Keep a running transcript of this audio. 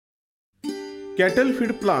Cattle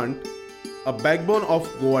feed plant, a backbone of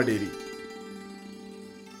Goa dairy.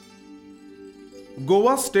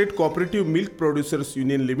 Goa State Cooperative Milk Producers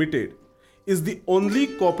Union Limited is the only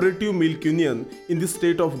cooperative milk union in the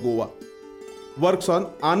state of Goa. Works on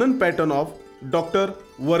Anand pattern of Dr.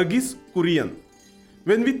 Varghese Kurian.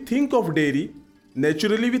 When we think of dairy,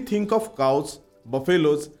 naturally we think of cows,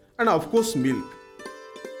 buffaloes, and of course milk.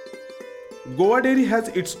 Goa Dairy has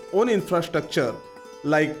its own infrastructure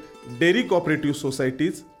like dairy cooperative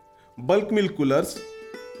societies, bulk milk coolers,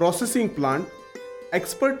 processing plant,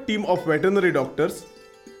 expert team of veterinary doctors,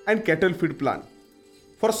 and cattle feed plant.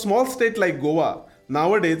 For a small state like Goa,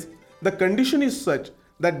 nowadays the condition is such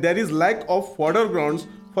that there is lack of fodder grounds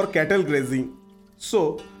for cattle grazing.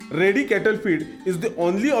 So, ready cattle feed is the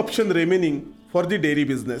only option remaining for the dairy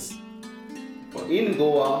business. In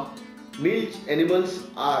Goa, milk animals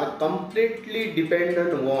are completely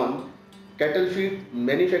dependent on cattle feed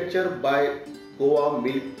manufactured by Goa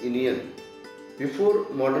Milk Union. Before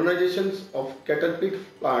modernizations of cattle feed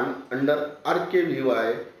plant under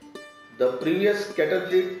RKVY, the previous cattle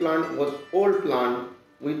feed plant was old plant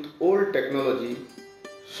with old technology,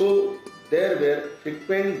 so there were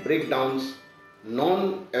frequent breakdowns,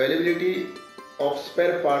 non-availability of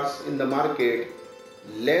spare parts in the market,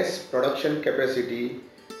 less production capacity.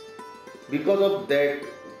 Because of that,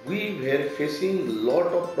 we were facing lot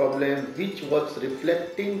of problem which was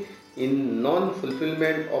reflecting in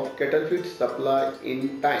non-fulfillment of cattle feed supply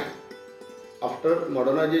in time. After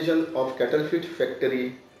modernization of cattle feed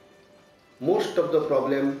factory, most of the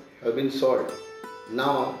problem have been solved.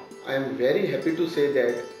 Now I am very happy to say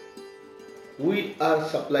that we are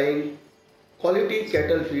supplying quality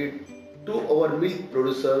cattle feed to our milk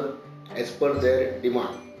producer as per their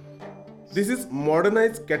demand. This is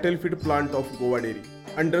modernized cattle feed plant of Goa Dairy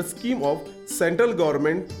under scheme of central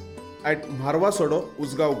government at Marwasodo,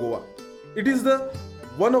 Usgaon, Goa. It is the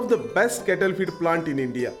one of the best cattle feed plant in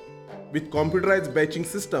India with computerized batching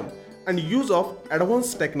system and use of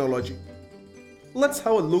advanced technology. Let's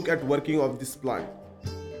have a look at working of this plant.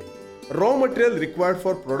 Raw material required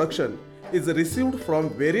for production is received from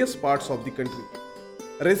various parts of the country.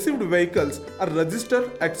 Received vehicles are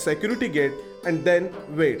registered at security gate and then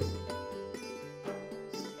weighed.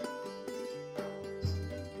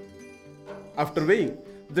 After weighing,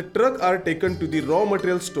 the truck are taken to the raw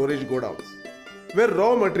material storage godown, where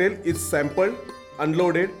raw material is sampled,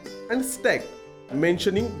 unloaded and stacked,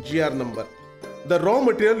 mentioning GR number. The raw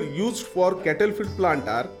material used for cattle feed plant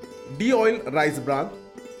are de-oil rice bran,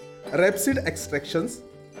 rapeseed extractions,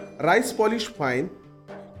 rice polish fine,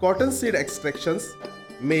 cotton seed extractions,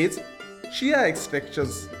 maize, chia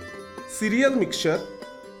extractions, cereal mixture,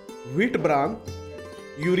 wheat bran,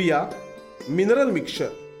 urea, mineral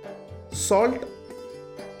mixture, salt,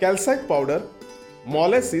 calcite powder,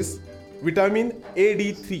 molasses, vitamin A,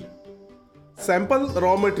 D3. Sample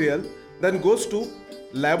raw material then goes to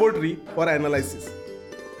laboratory for analysis.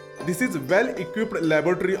 This is well equipped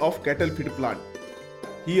laboratory of cattle feed plant.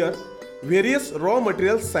 Here, various raw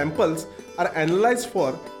material samples are analyzed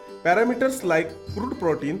for parameters like crude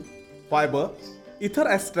protein, fiber, ether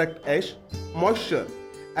extract ash, moisture,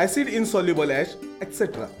 acid insoluble ash,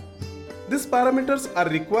 etc. These parameters are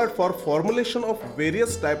required for formulation of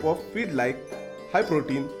various type of feed like high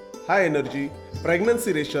protein, high energy,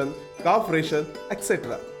 pregnancy ration, calf ration,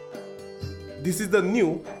 etc. This is the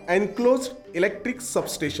new enclosed electric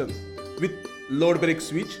substation with load break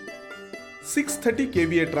switch, 630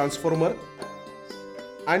 kVA transformer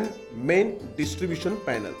and main distribution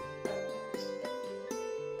panel.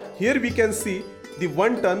 Here we can see the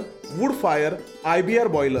 1 ton wood fire IBR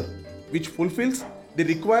boiler which fulfills the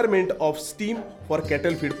requirement of steam for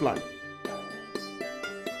cattle feed plant.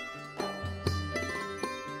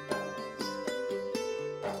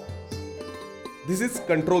 This is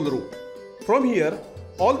control room. From here,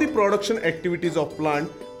 all the production activities of plant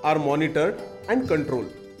are monitored and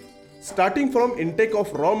controlled, starting from intake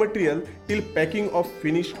of raw material till packing of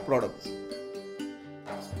finished product.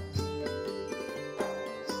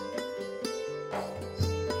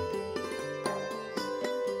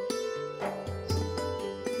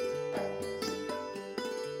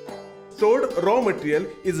 Stored raw material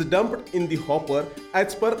is dumped in the hopper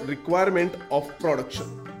as per requirement of production.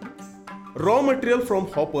 Raw material from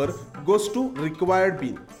hopper goes to required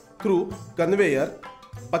bin through conveyor,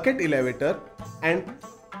 bucket elevator and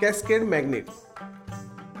cascade magnet.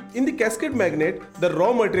 In the cascade magnet, the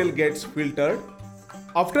raw material gets filtered.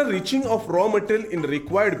 After reaching of raw material in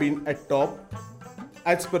required bin at top,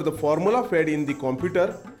 as per the formula fed in the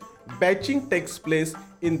computer, batching takes place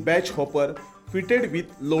in batch hopper fitted with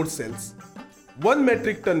load cells. 1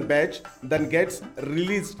 metric ton batch then gets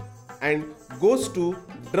released and goes to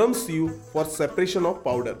drum sieve for separation of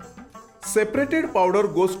powder. Separated powder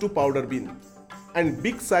goes to powder bin and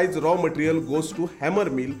big size raw material goes to hammer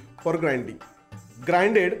mill for grinding.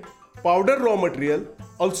 Grinded powder raw material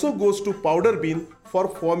also goes to powder bin for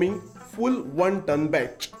forming full 1 ton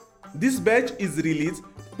batch. This batch is released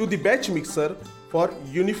to the batch mixer for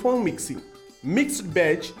uniform mixing. Mixed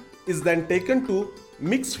batch is then taken to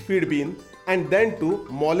mixed feed bin and then to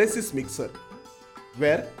molasses mixer,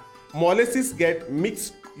 where molasses get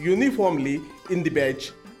mixed uniformly in the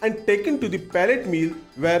batch and taken to the pellet mill,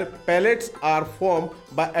 where pellets are formed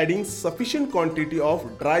by adding sufficient quantity of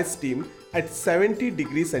dry steam at 70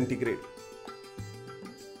 degrees centigrade.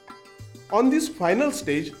 On this final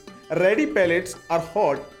stage, ready pellets are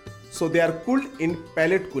hot, so they are cooled in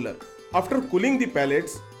pellet cooler. After cooling, the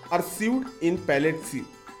pellets are sieved in pellet sieve.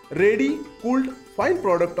 Ready cooled fine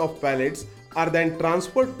product of pellets are then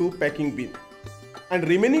transferred to packing bin and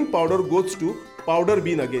remaining powder goes to powder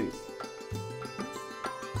bin again.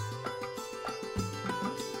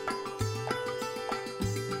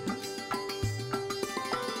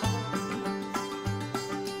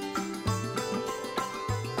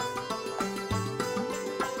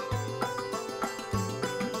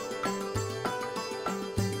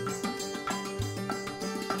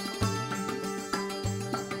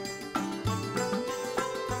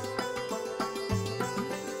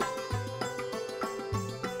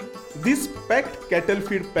 These packed cattle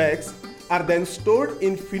feed packs are then stored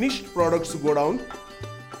in finished products godown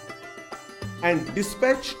and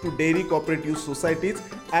dispatched to dairy cooperative societies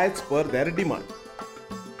as per their demand.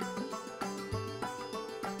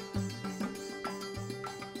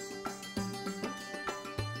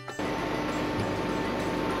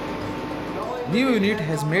 New unit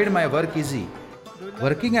has made my work easy.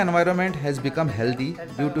 Working environment has become healthy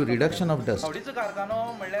due to reduction of dust.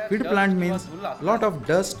 Feed plant means lot of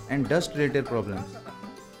dust and dust related problems.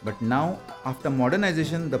 But now after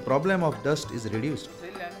modernization the problem of dust is reduced.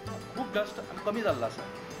 खूप dust कमी जाल्लो आसा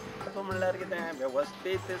तो म्हणल्यार कितें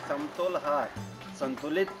वेवस्थीत समतोल आहार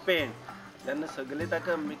संतुलित पेंड जेन्ना सगळी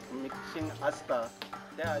ताका मिक्सिंग आसता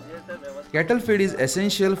त्या हाजेर ते वेवस्थीत Cattle feed is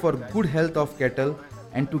essential for good health of cattle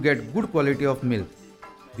and to get good quality of milk.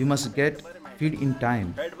 We must get feed in time.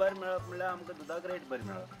 Fat बरें मेळप म्हणल्यार आमकां दुधाक रेट बरी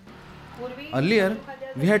मेळप. Earlier,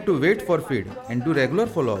 we had to wait for feed and do regular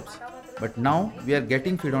follow-ups, but now we are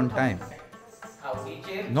getting feed on time.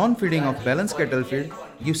 Non-feeding of balanced cattle feed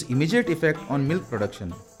gives immediate effect on milk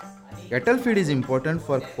production. Cattle feed is important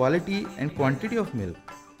for quality and quantity of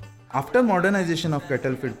milk. After modernization of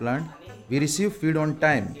cattle feed plant, we receive feed on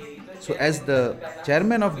time. So as the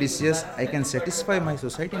chairman of DCS, I can satisfy my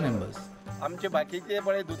society members. आमचे बाकीचे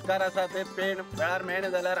पळय दूधकार आसा ते पेंड वेळार मेळना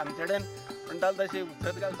जाल्यार आमचे कडेन म्हणटाले तशें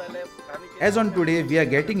उजत घालताले. As on today, we are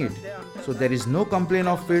getting it. So there is no complaint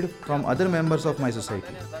of feed from other members of my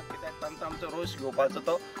society. तांचो आमचो रोस घेवपाचो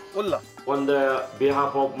तो Urla. On the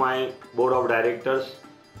behalf of my board of directors,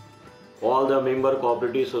 all the member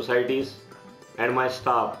cooperative societies and my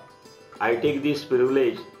staff, I take this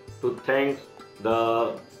privilege to thank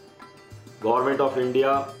the Government of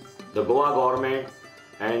India, the Goa government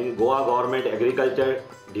and Goa government agriculture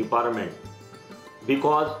department,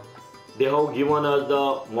 because they have given us the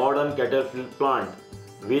modern cattle feed plant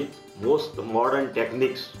with most modern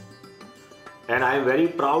techniques. And I am very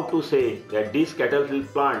proud to say that this cattle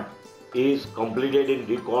feed plant is completed in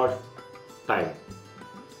record time.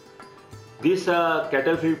 This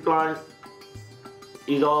cattle feed plant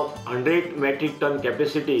is of 100 metric ton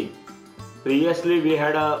capacity. Previously we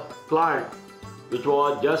had a plant which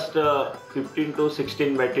was just 15 to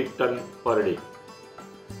 16 metric ton per day.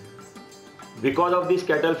 Because of this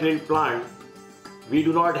cattle feed plant, we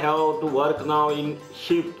do not have to work now in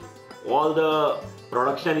shift. All the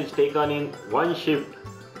production is taken in one shift.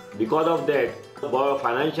 Because of that, the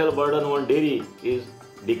financial burden on dairy is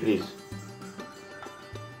decreased.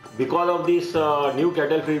 Because of this new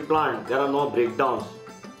cattle feed plant, there are no breakdowns.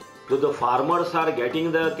 So the farmers are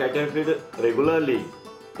getting the cattle feed regularly.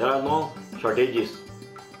 There are no shortages.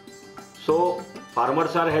 So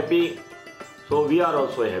farmers are happy, so we are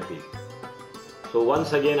also happy. So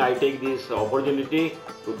once again I take this opportunity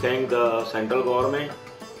to thank the central government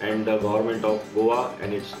and the government of Goa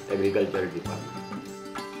and its agriculture department.